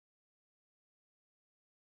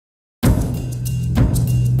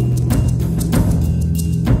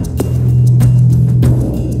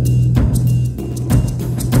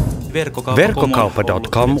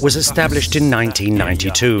Verkkokauppa.com was established in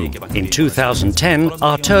 1992. In 2010,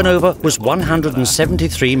 our turnover was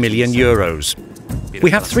 173 million euros.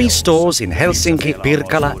 We have 3 stores in Helsinki,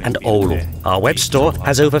 Pirkala and Oulu. Our web store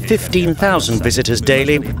has over 15,000 visitors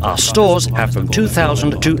daily. Our stores have from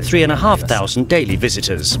 2,000 to 3,500 daily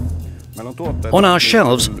visitors. On our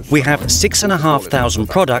shelves, we have 6,500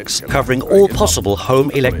 products covering all possible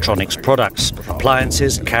home electronics products.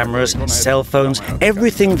 Appliances, cameras, cell phones,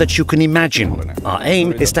 everything that you can imagine. Our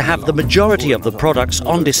aim is to have the majority of the products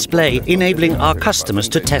on display, enabling our customers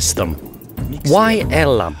to test them. Why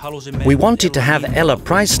Ella? We wanted to have Ella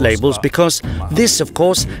price labels because this, of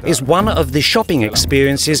course, is one of the shopping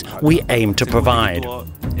experiences we aim to provide.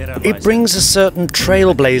 It brings a certain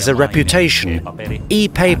trailblazer reputation,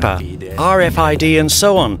 e-paper, RFID and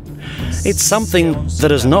so on. It's something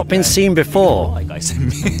that has not been seen before.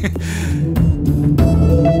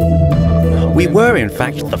 We were, in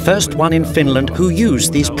fact, the first one in Finland who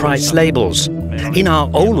used these price labels. In our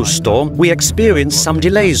Oulu store, we experienced some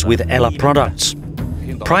delays with Ella products.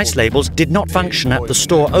 Price labels did not function at the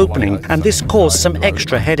store opening, and this caused some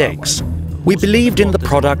extra headaches. We believed in the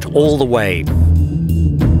product all the way.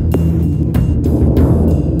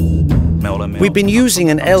 We've been using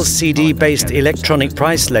an LCD-based electronic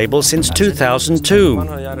price label since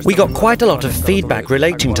 2002. We got quite a lot of feedback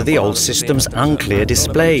relating to the old system's unclear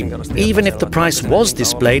display. Even if the price was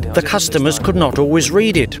displayed, the customers could not always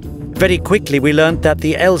read it. Very quickly we learned that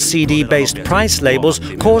the LCD-based price labels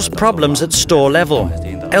cause problems at store level.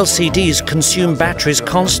 LCDs consume batteries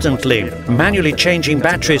constantly. Manually changing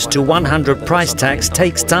batteries to 100 price tags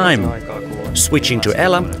takes time. Switching to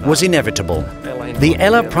Ella was inevitable. The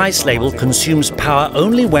Ella price label consumes power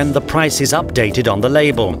only when the price is updated on the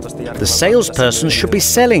label. The salesperson should be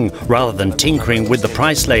selling rather than tinkering with the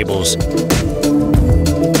price labels.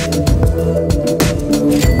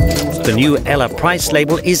 The new Ella price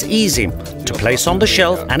label is easy to place on the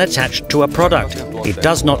shelf and attach to a product. It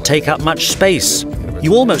does not take up much space.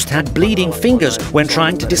 You almost had bleeding fingers when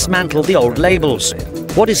trying to dismantle the old labels.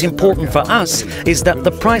 What is important for us is that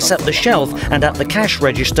the price at the shelf and at the cash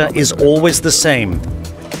register is always the same.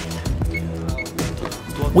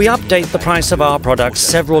 We update the price of our products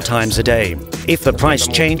several times a day. If the price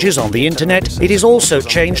changes on the internet, it is also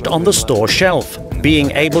changed on the store shelf.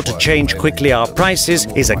 Being able to change quickly our prices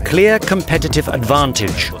is a clear competitive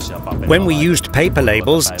advantage. When we used paper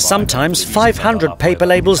labels, sometimes 500 paper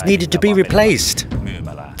labels needed to be replaced.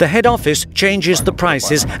 The head office changes the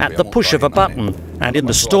prices at the push of a button, and in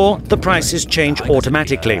the store the prices change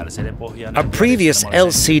automatically. A previous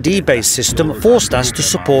LCD-based system forced us to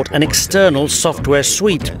support an external software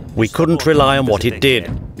suite. We couldn't rely on what it did.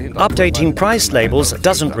 Updating price labels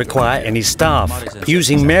doesn't require any staff.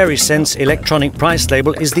 Using MariSense electronic price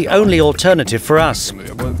label is the only alternative for us.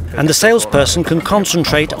 And the salesperson can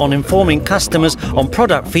concentrate on informing customers on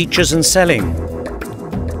product features and selling.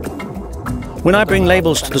 When I bring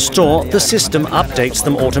labels to the store, the system updates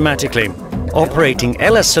them automatically. Operating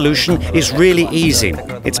Ella's solution is really easy.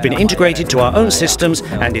 It's been integrated to our own systems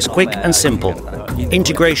and is quick and simple.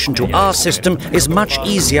 Integration to our system is much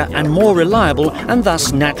easier and more reliable, and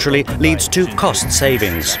thus naturally leads to cost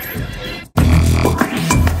savings.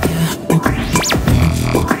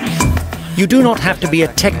 You do not have to be a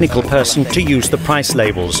technical person to use the price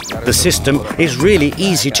labels. The system is really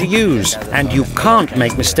easy to use, and you can't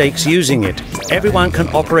make mistakes using it. Everyone can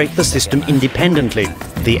operate the system independently.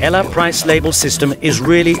 The Ella price label system is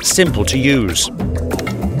really simple to use.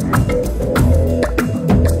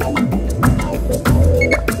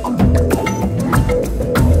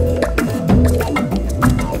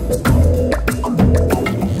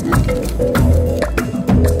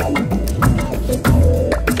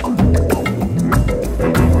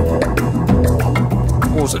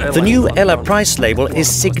 The new Ella price label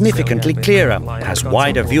is significantly clearer, has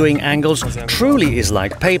wider viewing angles, truly is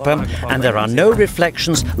like paper, and there are no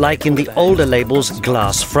reflections like in the older label's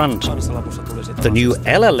glass front. The new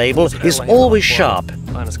Ella label is always sharp.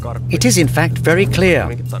 It is in fact very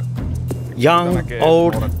clear. Young,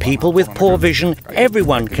 old, people with poor vision,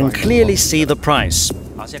 everyone can clearly see the price.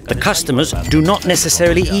 The customers do not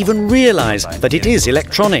necessarily even realize that it is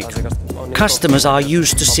electronic. Customers are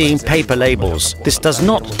used to seeing paper labels. This does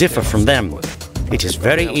not differ from them. It is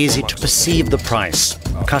very easy to perceive the price.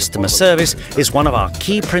 Customer service is one of our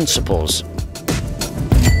key principles.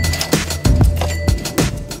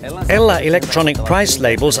 Ella electronic price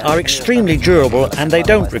labels are extremely durable and they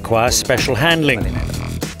don't require special handling.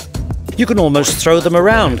 You can almost throw them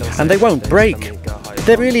around and they won't break.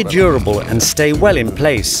 They're really durable and stay well in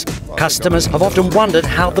place. Customers have often wondered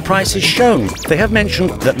how the price is shown. They have mentioned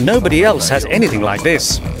that nobody else has anything like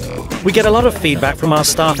this. We get a lot of feedback from our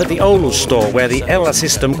staff at the Oulu store, where the Ella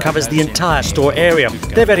system covers the entire store area.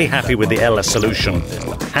 They're very happy with the Ella solution.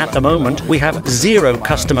 At the moment, we have 0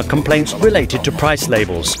 customer complaints related to price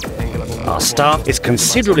labels. Our staff is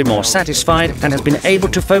considerably more satisfied and has been able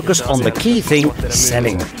to focus on the key thing,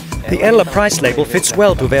 selling. The Ella price label fits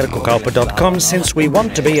well to verkkokauppa.com since we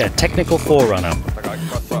want to be a technical forerunner.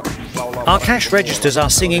 Our cash registers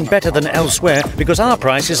are singing better than elsewhere because our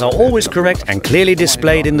prices are always correct and clearly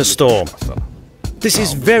displayed in the store. This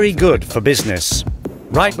is very good for business.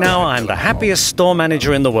 Right now I'm the happiest store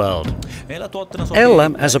manager in the world.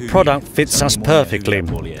 Ella as a product fits us perfectly.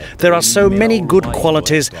 There are so many good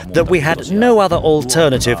qualities that we had no other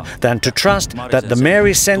alternative than to trust that the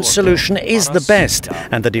MariSense solution is the best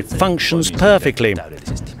and that it functions perfectly.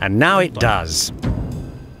 And now it does.